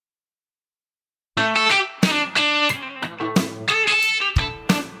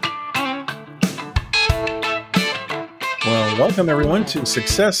Welcome, everyone, to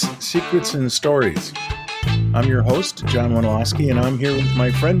Success, Secrets, and Stories. I'm your host, John Wanilowski, and I'm here with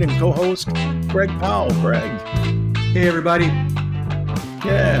my friend and co-host, Greg Powell. Greg. Hey, everybody.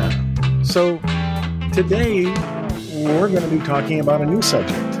 Yeah. So today, we're going to be talking about a new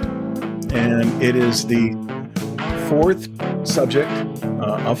subject, and it is the fourth subject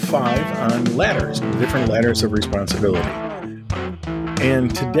of 5 on ladders, different ladders of responsibility.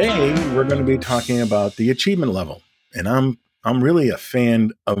 And today, we're going to be talking about the achievement level. And I'm really a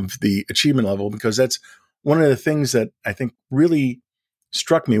fan of the achievement level because that's one of the things that I think really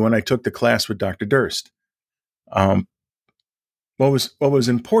struck me when I took the class with Dr. Durst. What was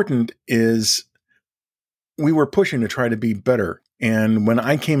important is we were pushing to try to be better. And when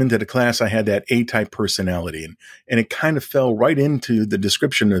I came into the class, I had that A-type personality, and it kind of fell right into the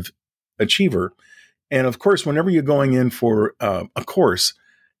description of achiever. And of course, whenever you're going in for a course,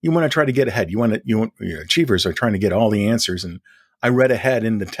 you want to try to get ahead. Achievers are trying to get all the answers. And I read ahead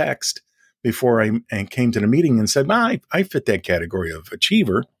in the text before I came to the meeting and said, I fit that category of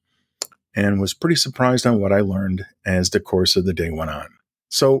achiever, and was pretty surprised on what I learned as the course of the day went on.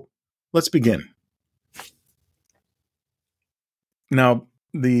 So let's begin. Now,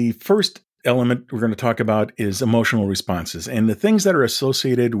 the first element we're going to talk about is emotional responses. And the things that are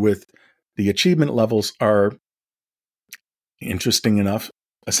associated with the achievement levels are, interesting enough,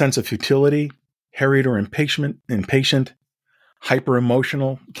 a sense of futility, harried or impatient,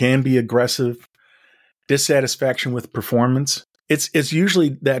 hyper-emotional, can be aggressive, dissatisfaction with performance. It's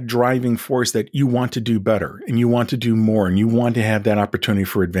usually that driving force that you want to do better and you want to do more and you want to have that opportunity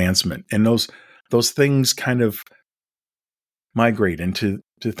for advancement. And those things kind of migrate into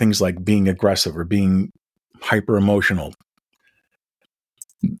things like being aggressive or being hyper-emotional.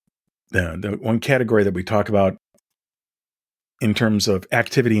 The one category that we talk about in terms of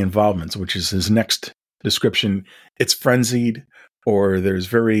activity involvements, which is his next description, it's frenzied, or there's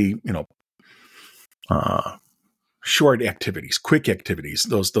very, short activities, quick activities,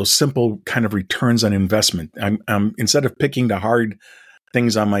 those simple kind of returns on investment. I'm instead of picking the hard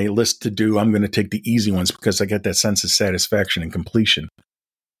things on my list to do, I'm going to take the easy ones because I get that sense of satisfaction and completion.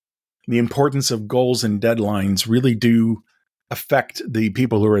 The importance of goals and deadlines really do affect the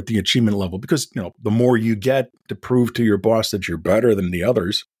people who are at the achievement level because, the more you get to prove to your boss that you're better than the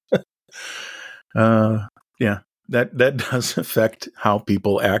others, that does affect how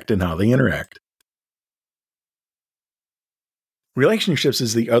people act and how they interact. Relationships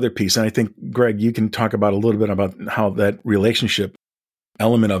is the other piece. And I think, Greg, you can talk about a little bit about how that relationship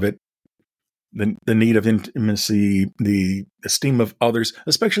element of it, the need of intimacy, the esteem of others,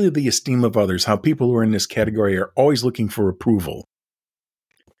 especially the esteem of others, how people who are in this category are always looking for approval.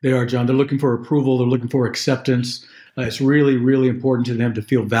 They are, John. They're looking for approval. They're looking for acceptance. It's really, really important to them to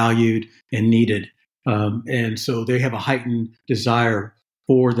feel valued and needed. And so they have a heightened desire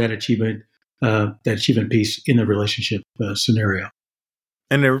for that achievement piece in the relationship scenario.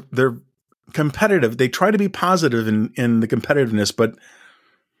 And they're competitive. They try to be positive in the competitiveness, but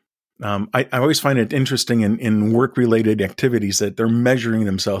I always find it interesting in work-related activities that they're measuring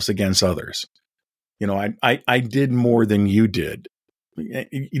themselves against others. I did more than you did.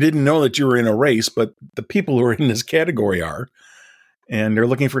 You didn't know that you were in a race, but the people who are in this category are, and they're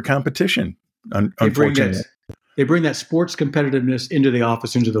looking for competition, unfortunately. They bring that sports competitiveness into the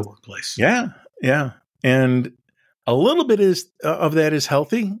office, into the workplace. Yeah. And a little bit of that is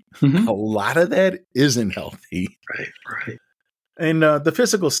healthy. Mm-hmm. A lot of that isn't healthy. Right. And the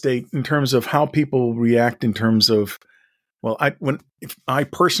physical state in terms of how people react in terms of, if I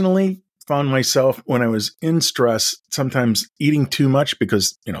personally found myself when I was in stress, sometimes eating too much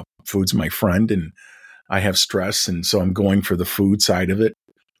because, food's my friend and I have stress. And so I'm going for the food side of it.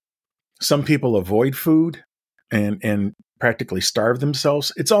 Some people avoid food and practically starve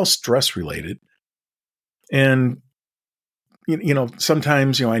themselves. It's all stress related. And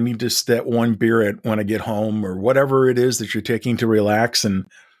sometimes, I need just that one beer when I get home or whatever it is that you're taking to relax. And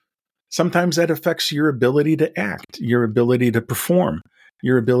sometimes that affects your ability to act, your ability to perform,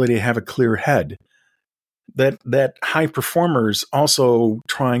 your ability to have a clear head. That high performers also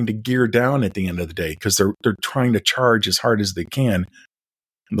trying to gear down at the end of the day because they're trying to charge as hard as they can.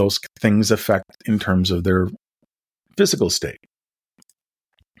 Those things affect in terms of their physical state.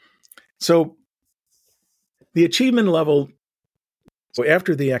 So the achievement level, so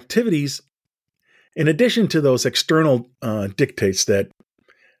after the activities, in addition to those external dictates that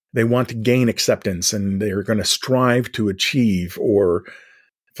they want to gain acceptance and they're going to strive to achieve or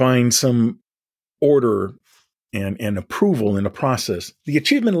find some order and approval in a process, the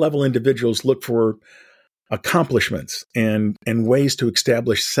achievement level individuals look for accomplishments and ways to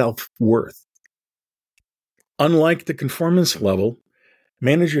establish self-worth. Unlike the conformance level,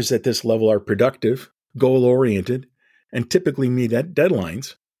 managers at this level are productive, goal-oriented, and typically meet at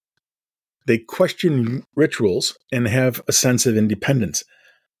deadlines. They question rituals and have a sense of independence.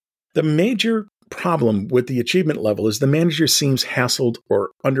 The major problem with the achievement level is the manager seems hassled or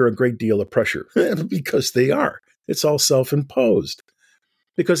under a great deal of pressure because they are. It's all self-imposed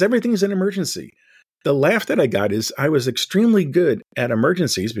because everything's an emergency. The laugh that I got is I was extremely good at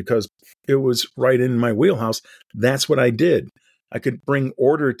emergencies because it was right in my wheelhouse. That's what I did. I could bring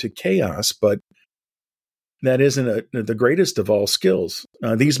order to chaos, but that isn't the greatest of all skills.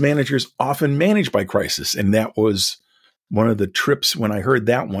 These managers often manage by crisis, and that was one of the trips. When I heard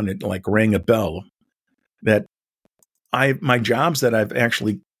that one, it like rang a bell that my jobs that I've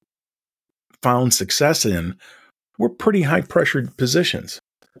actually found success in were pretty high pressured positions.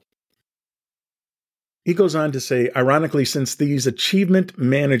 He goes on to say, ironically, since these achievement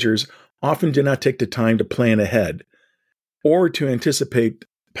managers often do not take the time to plan ahead or to anticipate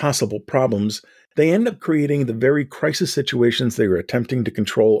possible problems, they end up creating the very crisis situations they are attempting to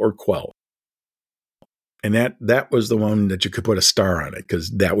control or quell. And that was the one that you could put a star on it,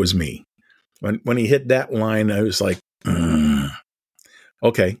 because that was me. When he hit that line, I was like,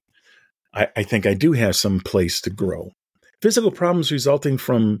 okay, I think I do have some place to grow. Physical problems resulting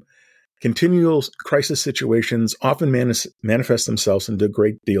from continual crisis situations often manifest themselves into a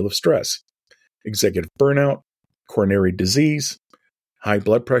great deal of stress. Executive burnout, coronary disease, high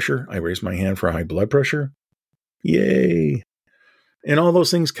blood pressure. I raised my hand for high blood pressure. Yay. And all those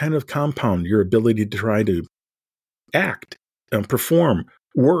things kind of compound your ability to try to act, perform,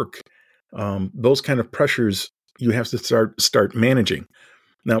 work. Those kind of pressures you have to start managing.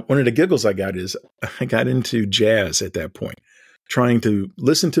 Now, one of the giggles I got is I got into jazz at that point, trying to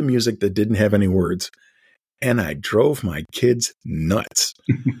listen to music that didn't have any words. And I drove my kids nuts.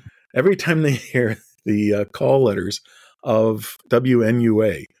 Every time they hear the call letters of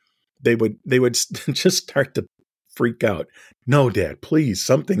WNUA, they would just start to freak out. No, Dad, please,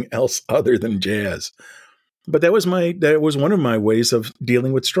 something else other than jazz. But that was one of my ways of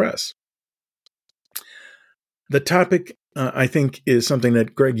dealing with stress. The topic, I think, is something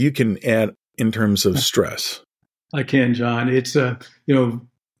that, Greg, you can add in terms of stress. I can, John. It's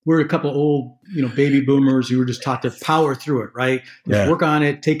we're a couple old, baby boomers who were just taught to power through it, right? Just work on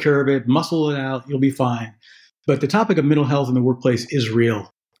it, take care of it, muscle it out, you'll be fine. But the topic of mental health in the workplace is real.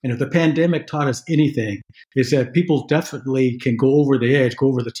 And if the pandemic taught us anything, it's that people definitely can go over the edge, go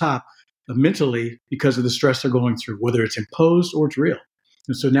over the top mentally because of the stress they're going through, whether it's imposed or it's real.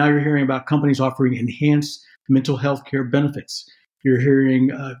 And so now you're hearing about companies offering enhanced mental health care benefits. You're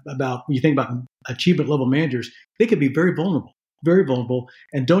hearing about, when you think about achievement level managers, they can be very vulnerable,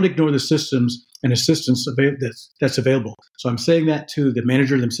 and don't ignore the systems and assistance that's available. So I'm saying that to the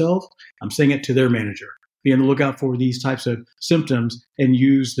manager themselves. I'm saying it to their manager. Be on the lookout for these types of symptoms and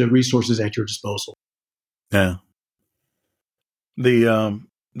use the resources at your disposal. Yeah. The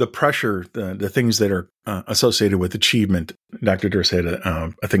pressure, the things that are associated with achievement. Dr. Durst had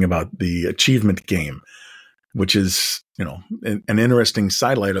a thing about the achievement game, which is, an interesting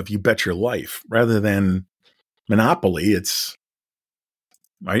sidelight of You Bet Your Life. Rather than Monopoly, it's,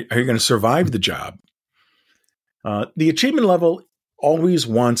 are you going to survive the job? The achievement level always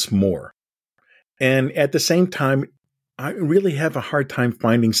wants more. And at the same time, I really have a hard time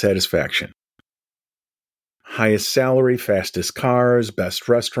finding satisfaction. Highest salary, fastest cars, best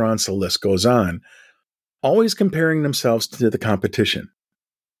restaurants, the list goes on. Always comparing themselves to the competition.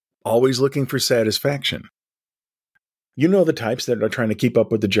 Always looking for satisfaction. You know the types that are trying to keep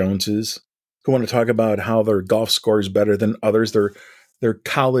up with the Joneses, who want to talk about how their golf score is better than others, their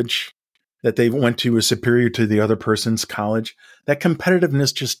college that they went to is superior to the other person's college. That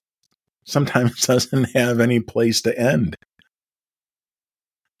competitiveness just sometimes doesn't have any place to end.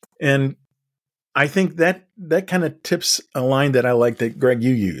 And I think that kind of tips a line that I like that, Greg,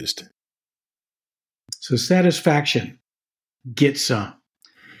 you used. So satisfaction, get some.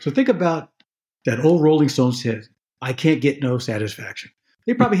 So think about that old Rolling Stones hit, I can't get no satisfaction.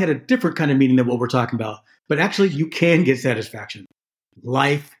 They probably had a different kind of meaning than what we're talking about, but actually you can get satisfaction.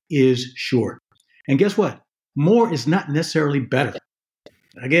 Life is short. And guess what? More is not necessarily better.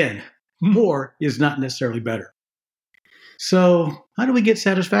 Again, more is not necessarily better. So how do we get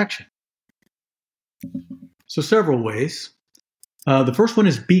satisfaction? So several ways. The first one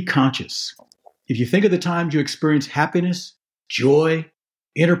is be conscious. If you think of the times you experience happiness, joy,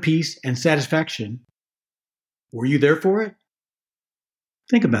 inner peace, and satisfaction, were you there for it?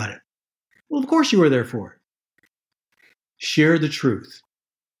 Think about it. Well, of course you were there for it. Share the truth.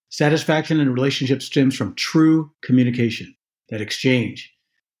 Satisfaction in a relationship stems from true communication, that exchange.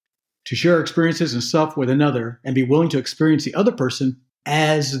 to share experiences and stuff with another and be willing to experience the other person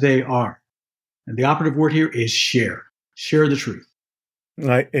as they are. And the operative word here is share. Share the truth.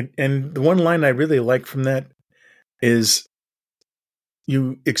 And the one line I really like from that is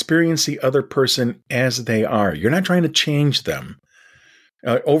you experience the other person as they are. You're not trying to change them.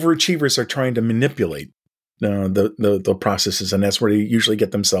 Overachievers are trying to manipulate the processes, and that's where they usually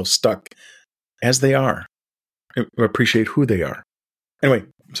get themselves stuck as they are. Appreciate who they are. Anyway,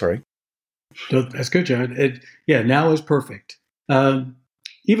 I'm sorry. So that's good, John. Now is perfect.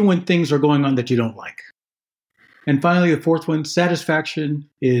 Even when things are going on that you don't like. And finally, the fourth one, satisfaction,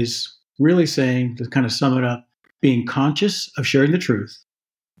 is really saying, to kind of sum it up, being conscious of sharing the truth,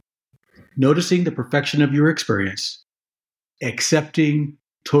 noticing the perfection of your experience, accepting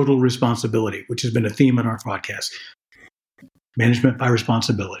total responsibility, which has been a theme in our podcast. Management by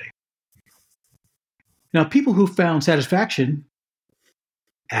responsibility. Now, people who found satisfaction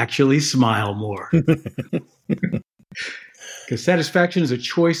actually smile more. Because satisfaction is a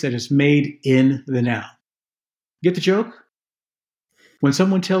choice that is made in the now. Get the joke? When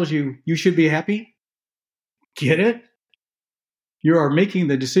someone tells you you should be happy, get it? You are making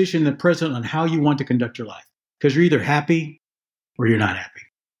the decision in the present on how you want to conduct your life. Because you're either happy or you're not happy.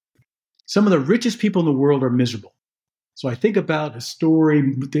 Some of the richest people in the world are miserable. So I think about a story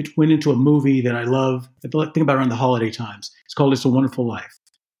that went into a movie that I love. I think about around the holiday times. It's called It's a Wonderful Life.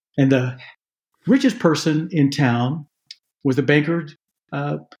 And the richest person in town was the banker,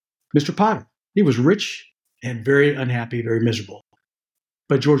 Mr. Potter. He was rich and very unhappy, very miserable.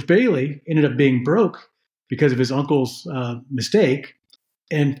 But George Bailey ended up being broke because of his uncle's mistake.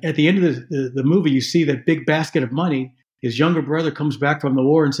 And at the end of the movie, you see that big basket of money. His younger brother comes back from the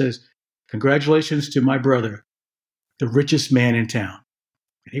war and says, "Congratulations to my brother, the richest man in town."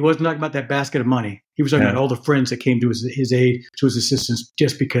 And he wasn't talking about that basket of money. He was talking about all the friends that came to his aid, to his assistance,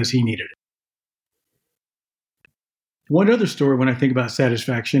 just because he needed it. One other story when I think about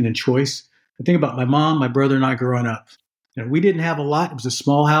satisfaction and choice, I think about my mom, my brother, and I growing up. And we didn't have a lot. It was a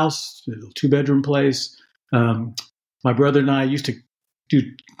small house, a 2-bedroom place. My brother and I used to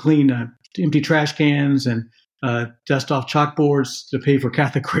clean empty trash cans and dust off chalkboards to pay for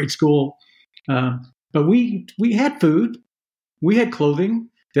Catholic grade school. But we had food. We had clothing.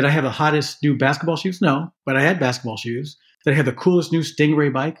 Did I have the hottest new basketball shoes? No, but I had basketball shoes. Did I have the coolest new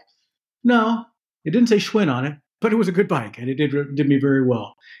Stingray bike? No, it didn't say Schwinn on it, but it was a good bike, and it did me very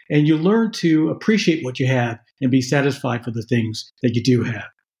well. And you learn to appreciate what you have and be satisfied for the things that you do have.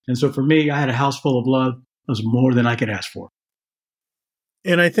 And so for me, I had a house full of love. It was more than I could ask for.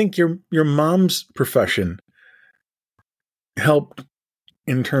 And I think your mom's profession helped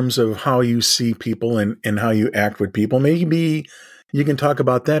in terms of how you see people and how you act with people. Maybe you can talk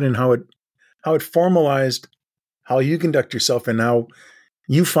about that and how it formalized how you conduct yourself and how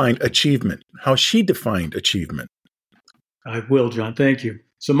you find achievement, how she defined achievement. I will, John. Thank you.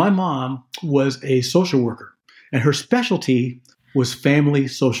 So my mom was a social worker, and her specialty was family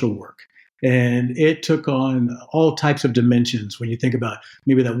social work. And it took on all types of dimensions when you think about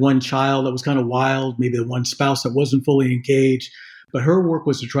maybe that one child that was kind of wild, maybe the one spouse that wasn't fully engaged. But her work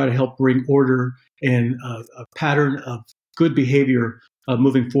was to try to help bring order and a pattern of good behavior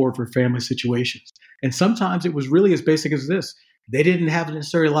moving forward for family situations. And sometimes it was really as basic as this. They didn't have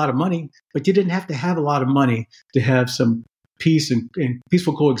necessarily a lot of money, but you didn't have to have a lot of money to have some peace and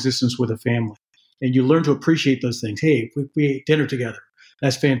peaceful coexistence with a family. And you learn to appreciate those things. Hey, we ate dinner together.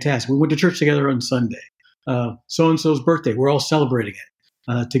 That's fantastic. We went to church together on Sunday. So-and-so's birthday. We're all celebrating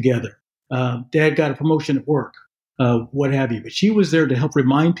it together. Dad got a promotion at work, what have you. But she was there to help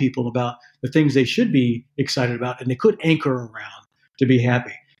remind people about the things they should be excited about, and they could anchor around to be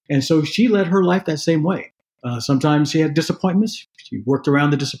happy. And so she led her life that same way. Sometimes she had disappointments. She worked around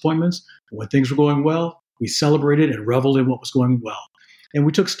the disappointments. When things were going well, we celebrated and reveled in what was going well. And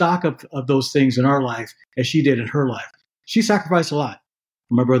we took stock of those things in our life as she did in her life. She sacrificed a lot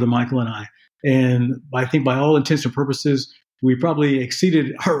for my brother Michael and I. And I think by all intents and purposes, we probably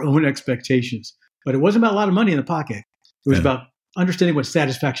exceeded our own expectations. But it wasn't about a lot of money in the pocket. It was about understanding what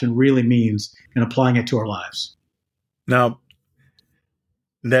satisfaction really means and applying it to our lives. Now,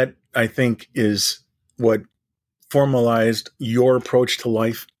 that I think is what formalized your approach to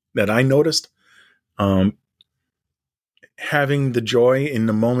life that I noticed. Having the joy in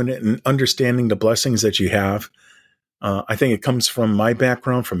the moment and understanding the blessings that you have. I think it comes from my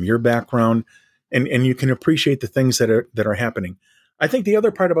background, from your background, and you can appreciate the things that are happening. I think the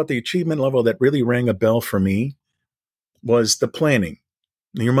other part about the achievement level that really rang a bell for me was the planning.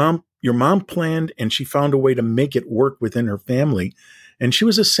 Your mom planned, and she found a way to make it work within her family, and she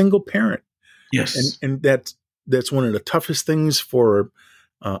was a single parent. Yes, and that's one of the toughest things for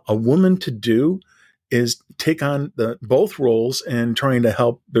a woman to do is take on both roles and trying to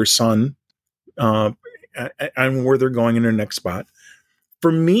help their son on where they're going in their next spot.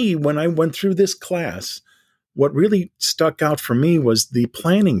 For me, when I went through this class, what really stuck out for me was the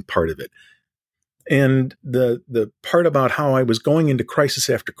planning part of it. And the part about how I was going into crisis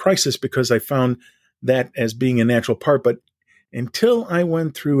after crisis, because I found that as being a natural part. But until I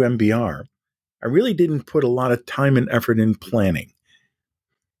went through MBR, I really didn't put a lot of time and effort in planning.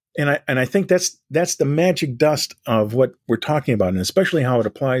 And I think that's the magic dust of what we're talking about, and especially how it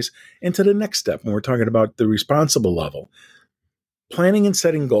applies into the next step when we're talking about the responsible level. Planning and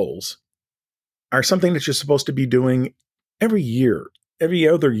setting goals are something that you're supposed to be doing every year, every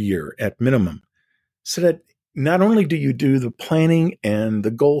other year at minimum, so that not only do you do the planning and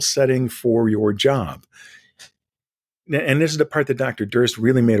the goal setting for your job, and this is the part that Dr. Durst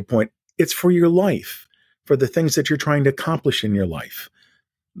really made a point, it's for your life, for the things that you're trying to accomplish in your life,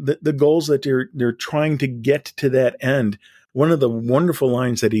 the goals that you're trying to get to that end. One of the wonderful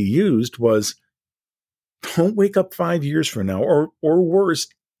lines that he used was, don't wake up 5 years from now, or worse,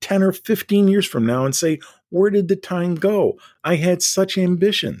 10 or 15 years from now and say, where did the time go? I had such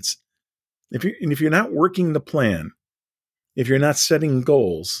ambitions. If you're not working the plan, if you're not setting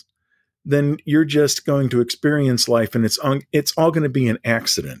goals, then you're just going to experience life, and it's all going to be an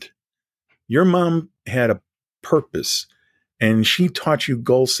accident. Your mom had a purpose, and she taught you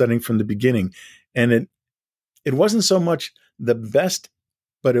goal setting from the beginning. And it wasn't so much the best,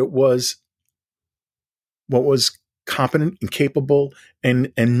 but it was what was competent and capable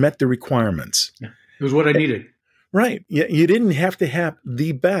and met the requirements. Yeah. It was what I needed. Right. You didn't have to have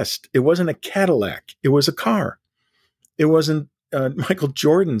the best. It wasn't a Cadillac. It was a car. It wasn't Michael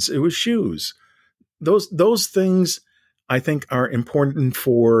Jordan's. It was shoes. Those things, I think, are important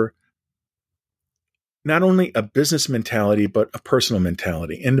for not only a business mentality, but a personal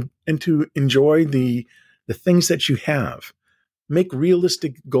mentality, and to enjoy the things that you have. Make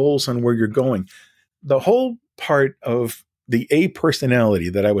realistic goals on where you're going. The whole part of the A personality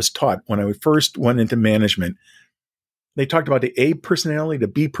that I was taught when I first went into management, they talked about the A personality, the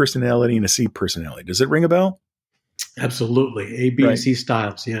B personality, and the C personality. Does it ring a bell? Absolutely. A, B, right. and C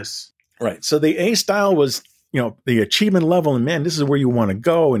styles. Yes. Right. So the A style was, the achievement level, and man, this is where you want to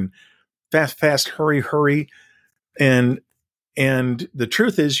go, and fast, hurry. And the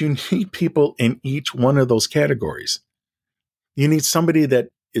truth is, you need people in each one of those categories. You need somebody that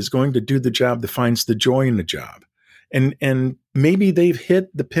is going to do the job, that finds the joy in the job. And maybe they've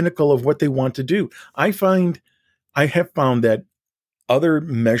hit the pinnacle of what they want to do. I have found that other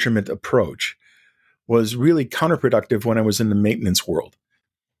measurement approach was really counterproductive when I was in the maintenance world,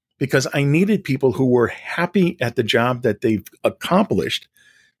 because I needed people who were happy at the job that they've accomplished.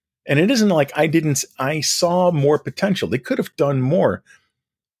 And it isn't like I saw more potential. They could have done more.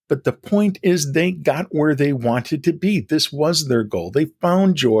 But the point is, they got where they wanted to be. This was their goal. They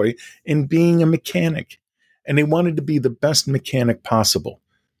found joy in being a mechanic, and they wanted to be the best mechanic possible.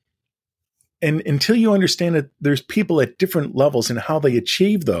 And until you understand that there's people at different levels and how they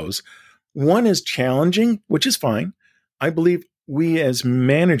achieve those, one is challenging, which is fine. I believe we as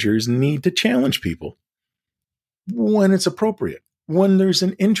managers need to challenge people when it's appropriate, when there's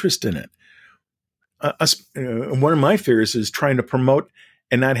an interest in it. One of my fears is trying to promote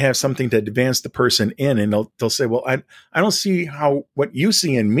and not have something to advance the person in. And they'll say, well, I don't see what you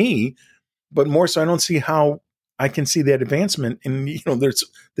see in me, but more so I don't see how I can see that advancement. And, there's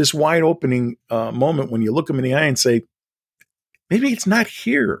this wide opening moment when you look them in the eye and say, maybe it's not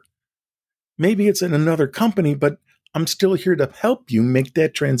here. Maybe it's in another company, but I'm still here to help you make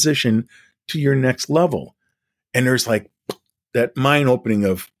that transition to your next level. And there's like that mind opening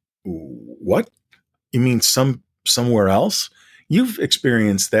of, what? You mean somewhere else? You've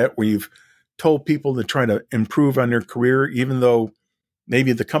experienced that, where you've told people to try to improve on their career, even though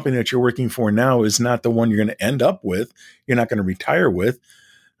maybe the company that you're working for now is not the one you're going to end up with. You're not going to retire with.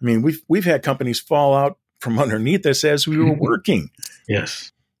 I mean, we've had companies fall out from underneath us as we were working.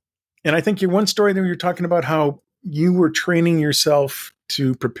 Yes. And I think your one story there, you're talking about how you were training yourself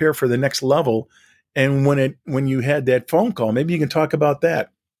to prepare for the next level. And when you had that phone call, maybe you can talk about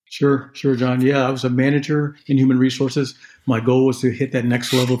that. Sure, John. Yeah, I was a manager in human resources. My goal was to hit that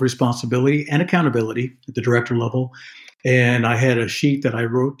next level of responsibility and accountability at the director level. And I had a sheet that I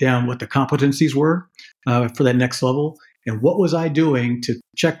wrote down what the competencies were for that next level, and what was I doing to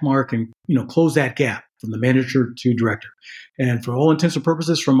check mark and close that gap from the manager to director. And for all intents and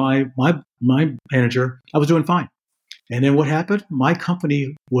purposes, from my manager, I was doing fine. And then what happened? My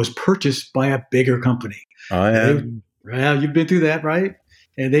company was purchased by a bigger company. Oh, yeah. Well, you've been through that, right?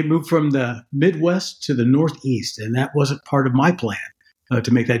 And they moved from the Midwest to the Northeast, and that wasn't part of my plan.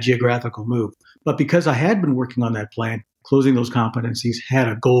 to make that geographical move. But because I had been working on that plan, closing those competencies, had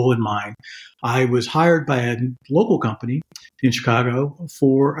a goal in mind, I was hired by a local company in Chicago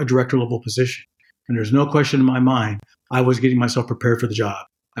for a director level position. And there's no question in my mind, I was getting myself prepared for the job.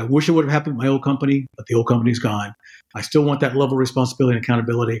 I wish it would have happened at my old company, but the old company's gone. I still want that level of responsibility and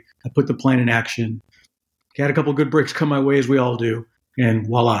accountability. I put the plan in action. Had a couple of good breaks come my way, as we all do. And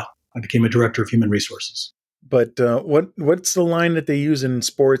voila, I became a director of human resources. But what's the line that they use in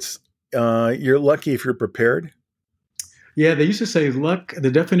sports? You're lucky if you're prepared. Yeah, they used to say luck.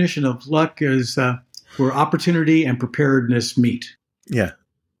 The definition of luck is where opportunity and preparedness meet. Yeah,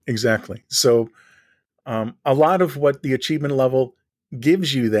 exactly. So a lot of what the achievement level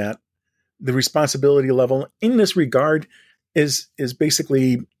gives you, that the responsibility level in this regard is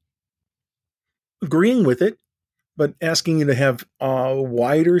basically agreeing with it, but asking you to have a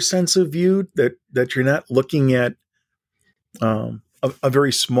wider sense of view, that you're not looking at a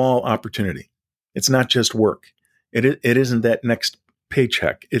very small opportunity. It's not just work. It isn't that next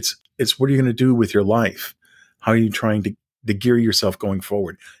paycheck. It's what are you going to do with your life? How are you trying to gear yourself going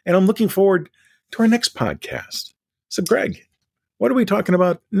forward? And I'm looking forward to our next podcast. So, Greg, what are we talking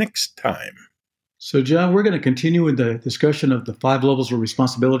about next time? So, John, we're going to continue with the discussion of the 5 levels of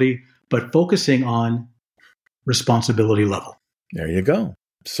responsibility, but focusing on responsibility level. There you go.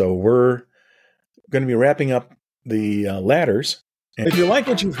 So we're going to be wrapping up the ladders. And if you like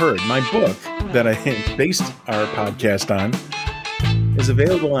what you've heard, my book that I based our podcast on is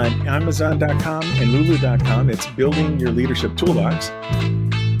available on Amazon.com and Lulu.com. It's Building Your Leadership Toolbox.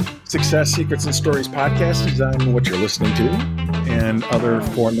 Success Secrets and Stories podcast is on what you're listening to and other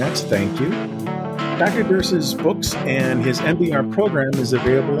formats. Thank you. Dr. Durst's books and his MBR program is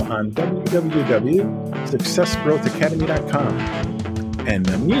available on www.successgrowthacademy.com. And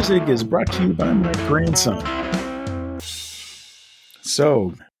the music is brought to you by my grandson.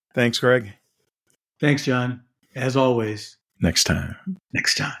 So, thanks, Greg. Thanks, John. As always. Next time.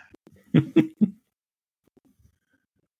 Next time.